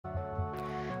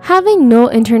Having no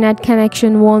internet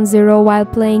connection won't zero while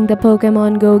playing the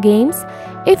Pokemon Go games?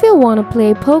 If you want to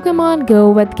play Pokemon Go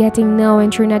with getting no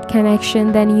internet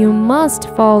connection, then you must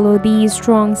follow these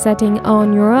strong settings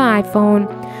on your iPhone.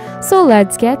 So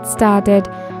let's get started.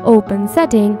 Open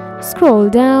Setting, scroll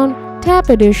down, tap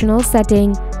Additional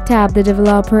Setting, tap the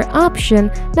Developer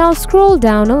option. Now scroll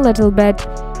down a little bit.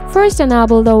 First,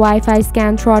 enable the Wi-Fi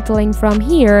scan throttling from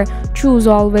here. Choose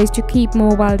always to keep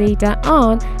mobile data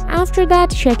on. After that,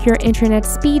 check your internet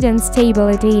speed and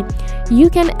stability. You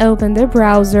can open the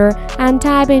browser and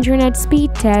type internet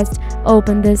speed test.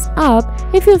 Open this up.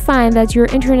 If you find that your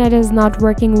internet is not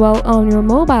working well on your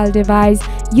mobile device,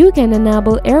 you can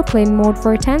enable airplane mode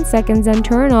for 10 seconds and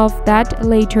turn off that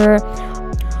later.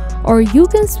 Or you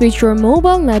can switch your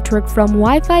mobile network from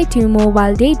Wi-Fi to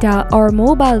mobile data or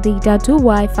mobile data to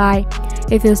Wi-Fi.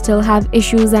 If you still have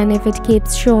issues and if it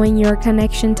keeps showing your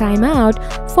connection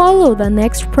timeout, follow the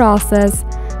next process.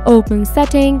 Open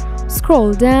Setting,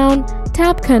 scroll down,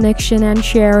 tap Connection and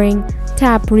Sharing,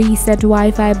 tap Reset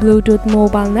Wi-Fi Bluetooth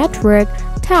Mobile Network,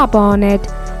 tap on it.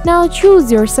 Now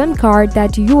choose your SIM card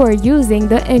that you are using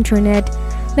the internet.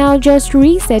 Now just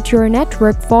reset your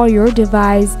network for your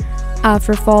device.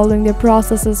 After following the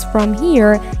processes from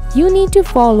here, you need to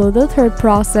follow the third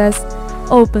process.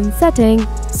 Open Setting,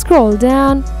 scroll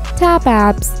down, tap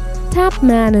Apps, tap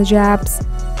Manage Apps.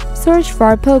 Search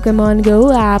for Pokemon Go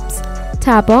apps.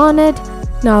 Tap on it.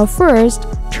 Now first,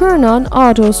 turn on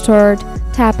Auto Start.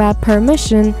 Tap App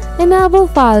Permission, enable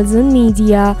Files and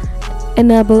Media.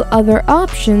 Enable other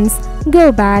options.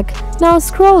 Go back. Now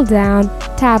scroll down,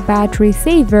 tap Battery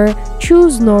Saver,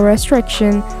 choose No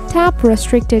Restriction. Tap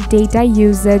Restricted Data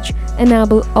Usage,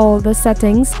 enable all the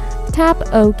settings, tap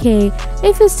OK.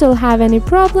 If you still have any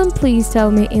problem, please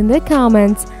tell me in the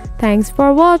comments. Thanks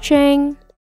for watching.